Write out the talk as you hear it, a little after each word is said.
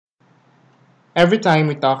Every time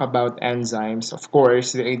we talk about enzymes, of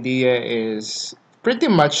course, the idea is pretty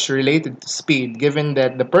much related to speed, given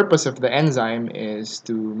that the purpose of the enzyme is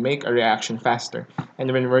to make a reaction faster. And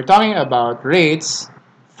when we're talking about rates,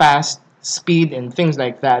 fast, speed, and things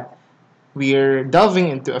like that, we're delving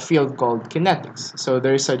into a field called kinetics. So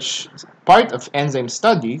there's such part of enzyme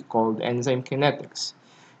study called enzyme kinetics.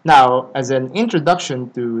 Now, as an introduction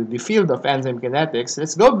to the field of enzyme kinetics,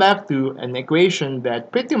 let's go back to an equation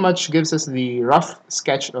that pretty much gives us the rough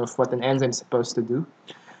sketch of what an enzyme is supposed to do.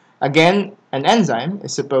 Again, an enzyme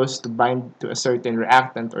is supposed to bind to a certain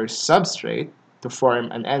reactant or substrate to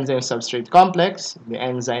form an enzyme-substrate complex. The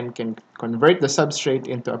enzyme can convert the substrate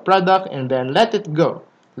into a product and then let it go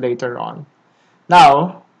later on.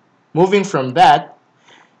 Now, moving from that,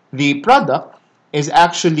 the product is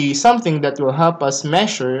actually something that will help us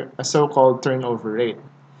measure a so-called turnover rate.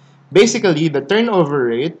 Basically, the turnover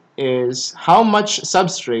rate is how much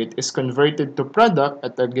substrate is converted to product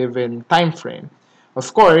at a given time frame.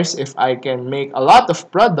 Of course, if I can make a lot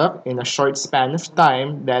of product in a short span of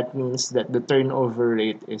time, that means that the turnover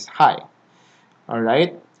rate is high.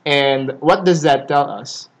 Alright? And what does that tell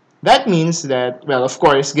us? That means that, well, of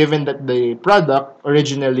course, given that the product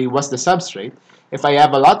originally was the substrate, if I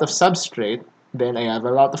have a lot of substrate, then I have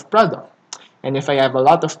a lot of product. And if I have a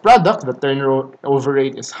lot of product, the turnover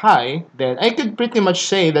rate is high, then I could pretty much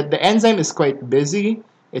say that the enzyme is quite busy,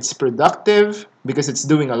 it's productive because it's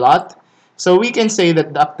doing a lot. So we can say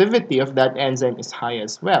that the activity of that enzyme is high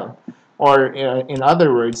as well. Or in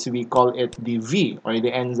other words, we call it the V, or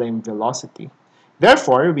the enzyme velocity.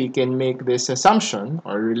 Therefore, we can make this assumption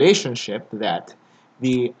or relationship that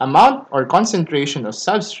the amount or concentration of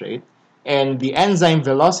substrate and the enzyme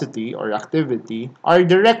velocity or activity are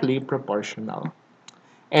directly proportional.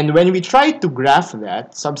 And when we try to graph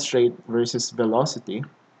that, substrate versus velocity,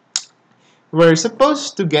 we're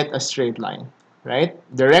supposed to get a straight line, right?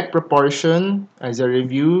 Direct proportion, as a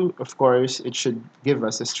review, of course, it should give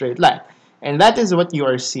us a straight line. And that is what you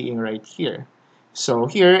are seeing right here. So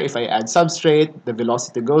here, if I add substrate, the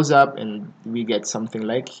velocity goes up and we get something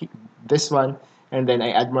like this one. And then I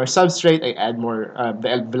add more substrate, I add more,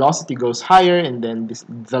 the velocity goes higher, and then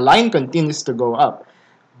the line continues to go up.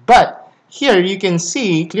 But here you can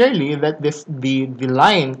see clearly that the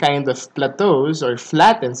line kind of plateaus or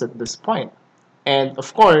flattens at this point. And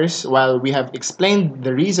of course, while we have explained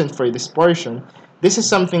the reason for this portion, this is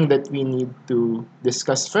something that we need to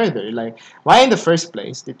discuss further. Like, why in the first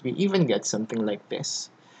place did we even get something like this?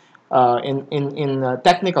 In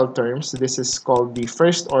technical terms, this is called the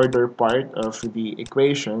first order part of the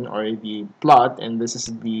equation or the plot, and this is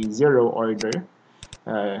the zero order.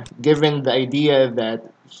 Given the idea that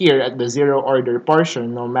here at the zero order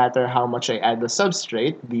portion, no matter how much I add the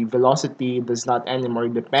substrate, the velocity does not anymore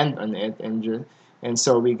depend on it, and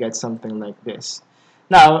so we get something like this.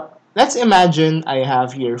 Now, let's imagine I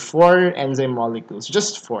have here 4 enzyme molecules,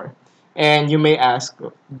 just 4. And you may ask,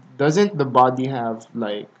 doesn't the body have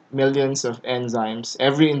like millions of enzymes?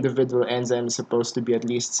 Every individual enzyme is supposed to be at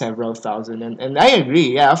least several thousand. And I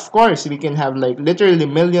agree, yeah, of course, we can have like literally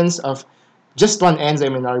millions of just one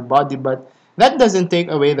enzyme in our body, but that doesn't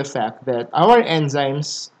take away the fact that our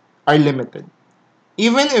enzymes are limited.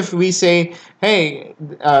 Even if we say, hey,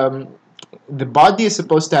 the body is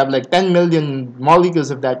supposed to have like 10 million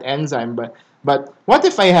molecules of that enzyme, but what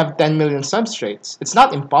if I have 10 million substrates? It's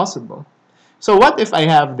not impossible. So what if I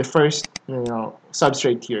have the first,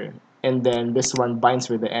 substrate here, and then this one binds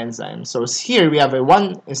with the enzyme? So here we have a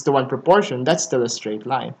 1:1 proportion. That's still a straight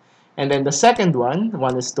line. And then the second one,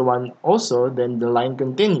 1:1 also, then the line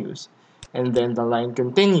continues. And then the line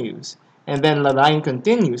continues. And then the line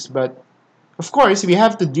continues. But of course, we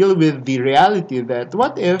have to deal with the reality that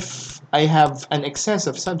what if I have an excess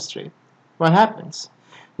of substrate? What happens?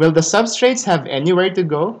 Will the substrates have anywhere to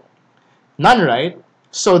go? None, right?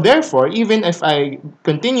 So therefore, even if I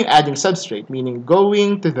continue adding substrate, meaning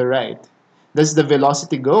going to the right, does the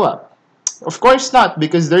velocity go up? Of course not,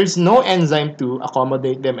 because there's no enzyme to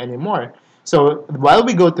accommodate them anymore. So while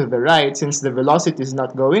we go to the right, since the velocity is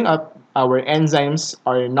not going up, our enzymes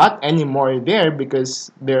are not anymore there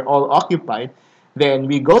because they're all occupied, then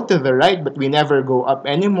we go to the right but we never go up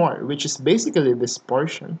anymore, which is basically this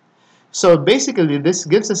portion. So basically, this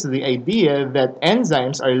gives us the idea that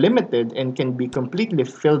enzymes are limited and can be completely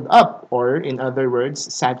filled up, or in other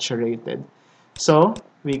words, saturated. So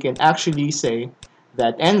we can actually say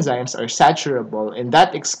that enzymes are saturable, and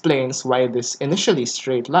that explains why this initially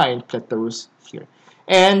straight line plateaus here.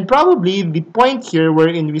 And probably the point here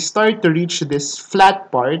wherein we start to reach this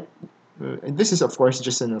flat part, this is of course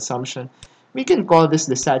just an assumption, we can call this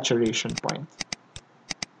the saturation point.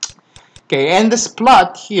 Okay, and this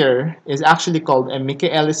plot here is actually called a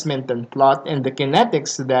Michaelis-Menten plot, and the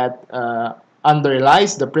kinetics that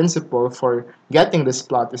underlies the principle for getting this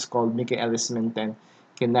plot is called Michaelis-Menten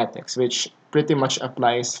kinetics, which pretty much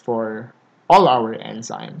applies for all our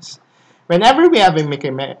enzymes. Whenever we have a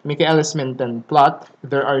Michaelis-Menten plot,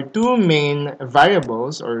 there are two main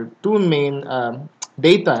variables or two main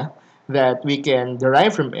data that we can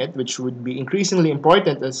derive from it, which would be increasingly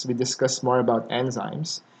important as we discuss more about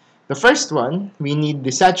enzymes. The first one, we need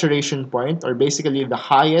the saturation point, or basically the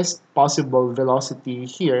highest possible velocity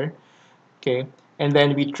here, okay? And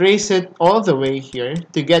then we trace it all the way here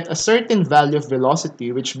to get a certain value of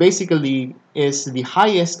velocity, which basically is the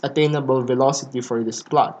highest attainable velocity for this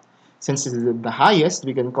plot. Since it is the highest,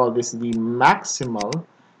 we can call this the maximal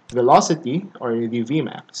velocity, or the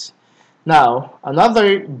Vmax. Now,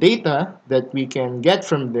 another data that we can get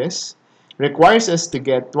from this requires us to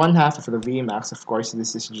get 1/2 of the Vmax. Of course,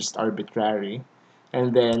 this is just arbitrary.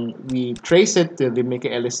 And then we trace it to the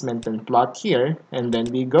Michaelis-Menten plot here, and then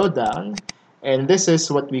we go down, and this is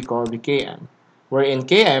what we call the Km, wherein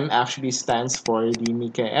Km actually stands for the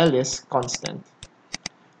Michaelis constant.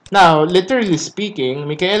 Now, literally speaking,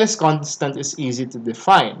 Michaelis constant is easy to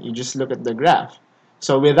define. You just look at the graph.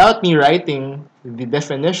 So without me writing the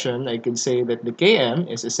definition, I could say that the Km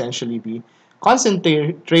is essentially the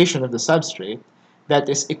concentration of the substrate that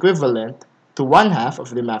is equivalent to 1/2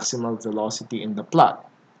 of the maximal velocity in the plot.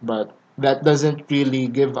 But that doesn't really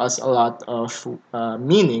give us a lot of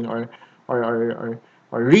meaning or, or,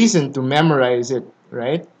 or reason to memorize it,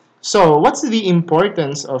 right? So what's the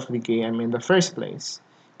importance of the Km in the first place?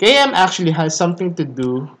 Km actually has something to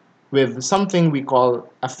do with something we call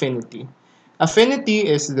affinity. Affinity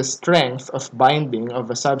is the strength of binding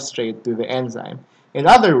of a substrate to the enzyme. In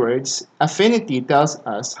other words, affinity tells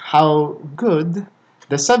us how good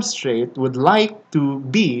the substrate would like to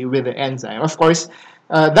be with the enzyme. Of course,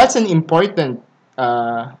 that's an important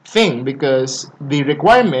thing because the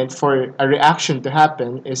requirement for a reaction to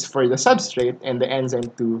happen is for the substrate and the enzyme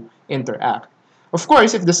to interact. Of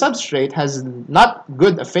course, if the substrate has not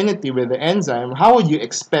good affinity with the enzyme, how would you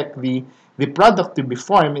expect the product to be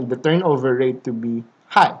formed and the turnover rate to be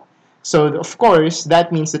high? So, of course,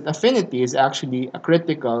 that means that affinity is actually a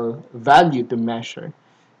critical value to measure.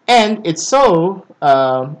 And it so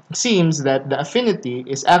seems that the affinity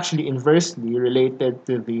is actually inversely related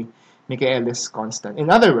to the Michaelis constant. In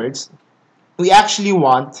other words, we actually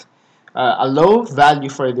want a low value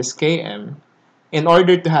for this Km in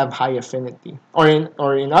order to have high affinity. Or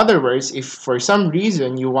in other words, if for some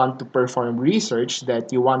reason you want to perform research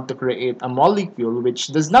that you want to create a molecule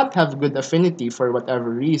which does not have good affinity for whatever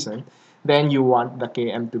reason, then you want the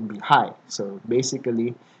Km to be high. So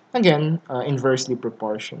basically, again, inversely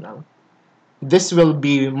proportional. This will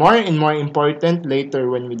be more and more important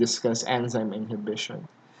later when we discuss enzyme inhibition.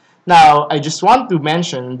 Now, I just want to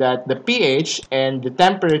mention that the pH and the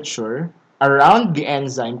temperature around the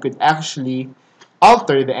enzyme could actually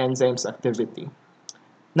alter the enzyme's activity.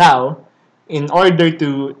 Now, in order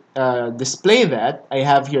to display that, I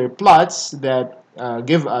have here plots that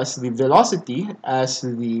give us the velocity as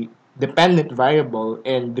the dependent variable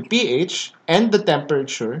and the pH and the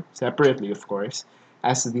temperature, separately of course,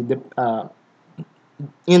 as the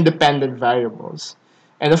independent variables.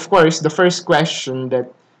 And of course, the first question that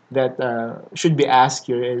should be asked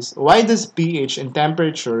here is, why does pH and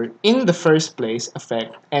temperature in the first place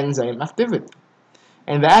affect enzyme activity?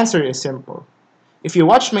 And the answer is simple. If you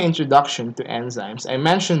watch my introduction to enzymes, I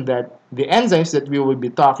mentioned that the enzymes that we will be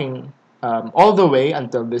talking all the way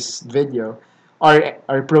until this video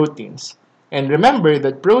are proteins. And remember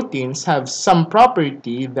that proteins have some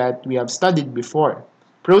property that we have studied before.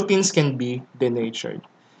 Proteins can be denatured.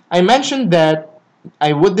 I mentioned that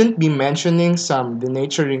I wouldn't be mentioning some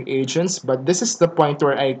denaturing agents, but this is the point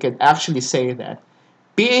where I could actually say that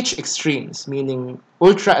pH extremes, meaning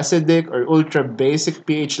ultra-acidic or ultra-basic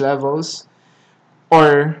pH levels,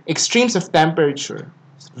 or extremes of temperature,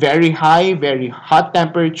 very high, very hot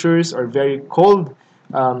temperatures, or very cold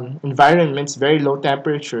environments, very low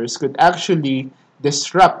temperatures, could actually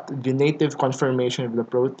disrupt the native conformation of the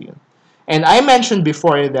protein. And I mentioned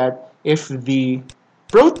before that if the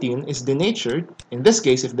protein is denatured, in this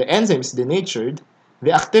case, if the enzyme is denatured,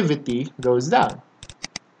 the activity goes down.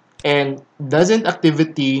 And doesn't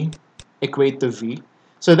activity equate to V?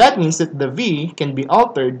 So that means that the V can be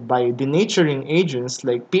altered by denaturing agents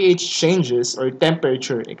like pH changes or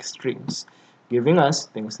temperature extremes, giving us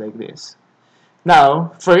things like this.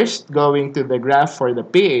 Now, first, going to the graph for the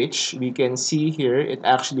pH, we can see here it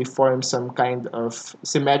actually forms some kind of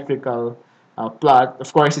symmetrical plot.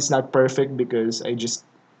 Of course, it's not perfect because I just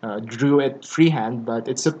drew it freehand, but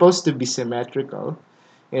it's supposed to be symmetrical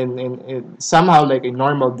in somehow like a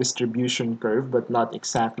normal distribution curve, but not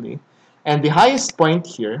exactly. And the highest point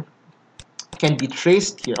here can be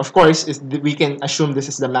traced here. Of course, we can assume this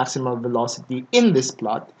is the maximal velocity in this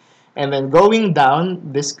plot. And then going down,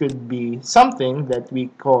 this could be something that we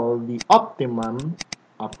call the optimal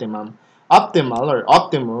or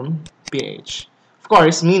optimum pH. Of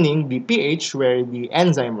course, meaning the pH where the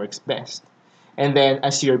enzyme works best. And then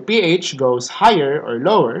as your pH goes higher or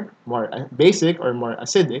lower, more basic or more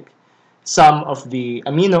acidic, some of the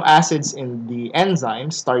amino acids in the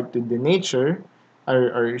enzyme start to denature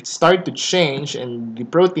or start to change, and the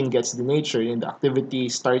protein gets denatured and the activity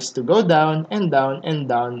starts to go down and down and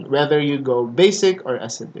down, whether you go basic or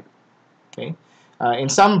acidic. Okay. In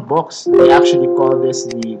some books, they actually call this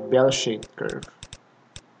the bell-shaped curve.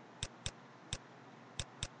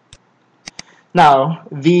 Now,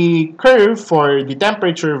 the curve for the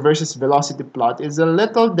temperature versus velocity plot is a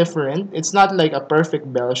little different. It's not like a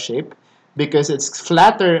perfect bell shape because it's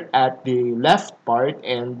flatter at the left part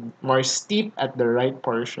and more steep at the right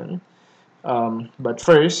portion. But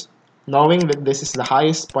first, knowing that this is the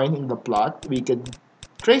highest point in the plot, we could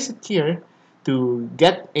trace it here to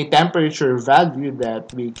get a temperature value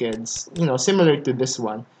that we could, similar to this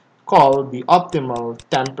one, call the optimal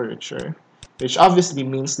temperature, which obviously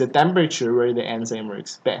means the temperature where the enzyme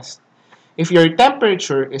works best. If your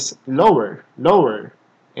temperature is lower,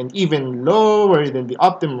 and even lower than the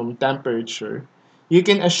optimum temperature, you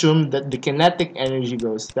can assume that the kinetic energy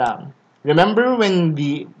goes down. Remember, when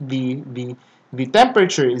the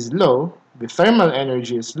temperature is low, the thermal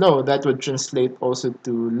energy is low, that would translate also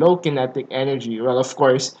to low kinetic energy. Well, of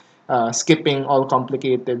course, skipping all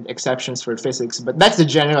complicated exceptions for physics, but that's the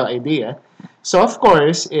general idea. So of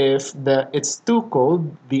course, if it's too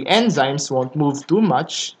cold, the enzymes won't move too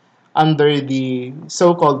much under the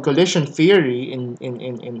so-called collision theory in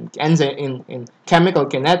chemical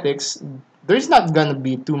kinetics. There's not gonna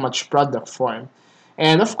be too much product formed.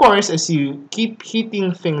 And of course, as you keep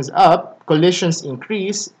heating things up, collisions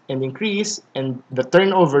increase, and the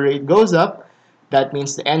turnover rate goes up. That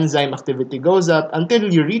means the enzyme activity goes up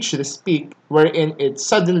until you reach this peak wherein it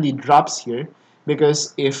suddenly drops here,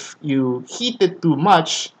 because if you heat it too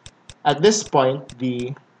much, at this point,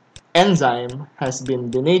 the enzyme has been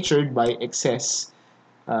denatured by excess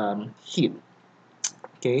heat.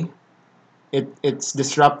 Okay, it's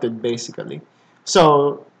disrupted basically.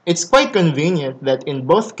 So it's quite convenient that in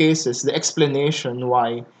both cases, the explanation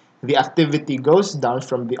why the activity goes down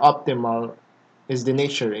from the optimal is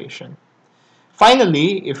denaturation.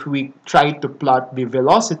 Finally, if we try to plot the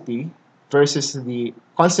velocity versus the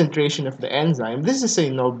concentration of the enzyme, this is a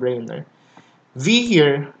no-brainer. V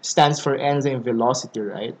here stands for enzyme velocity,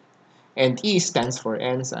 right? And E stands for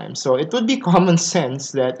enzyme. So it would be common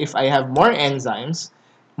sense that if I have more enzymes,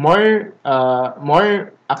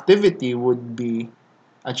 more activity would be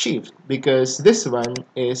achieved, because this one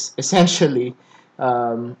is essentially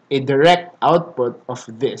a direct output of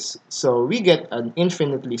this. So we get an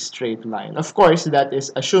infinitely straight line. Of course, that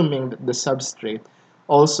is assuming that the substrate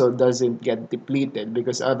also doesn't get depleted,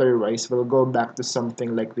 because otherwise we'll go back to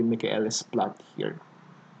something like the Michaelis plot here.